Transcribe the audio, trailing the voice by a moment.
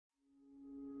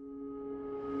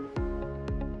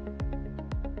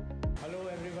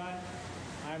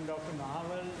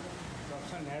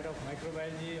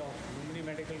Microbiology of Lumbini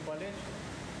Medical College.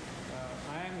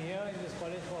 I am here in this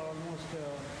college for almost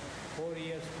 4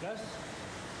 years plus.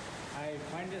 I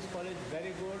find this college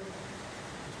very good.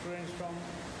 Students from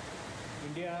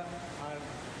India are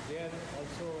there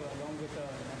also along with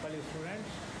Nepali students,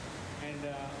 and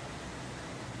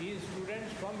these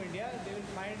students from India, they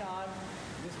will find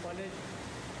this college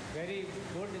very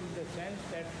good in the sense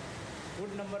that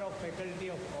good number of faculty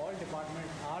of all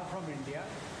departments are from India,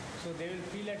 so they will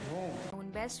feel at home. Known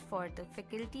best for the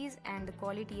faculties and the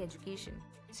quality education.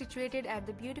 Situated at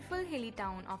the beautiful hilly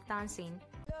town of Tansing.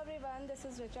 Hello everyone, this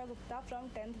is Richa Gupta from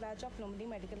 10th batch of Lumbini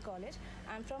Medical College.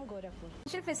 I am from Gorakhpur.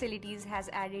 Essential facilities has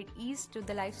added ease to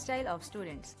the lifestyle of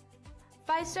students.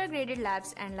 5-star graded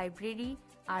labs and library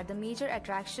are the major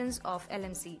attractions of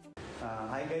LMC.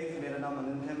 Hi guys, मेरा नाम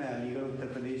अनंत है, मैं अलीगढ़ उत्तर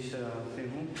प्रदेश से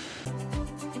हूँ.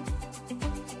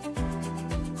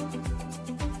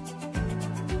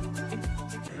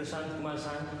 Prashant Kumar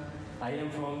San. I am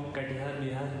from Katihar,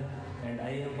 Bihar, and I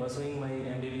am pursuing my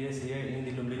MBBS here in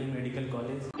the Lumbini Medical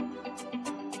College.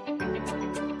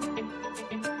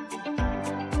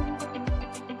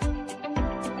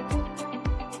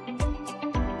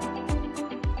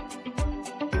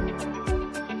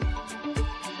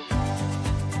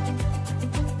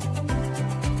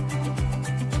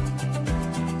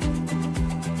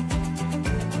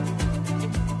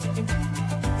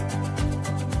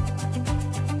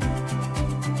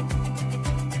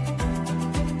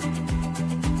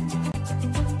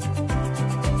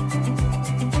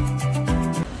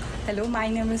 Hello, my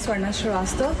name is Swarna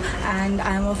Shrivastava and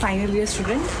I am a final year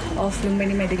student of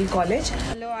Lumbini Medical College.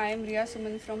 Hello, I am Riya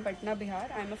Suman from Patna, Bihar.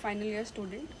 I am a final year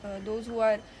student. Those who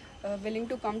are willing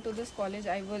to come to this college,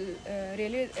 I will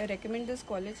really recommend this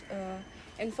college.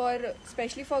 And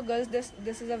especially for girls, this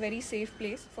is a very safe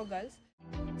place for girls.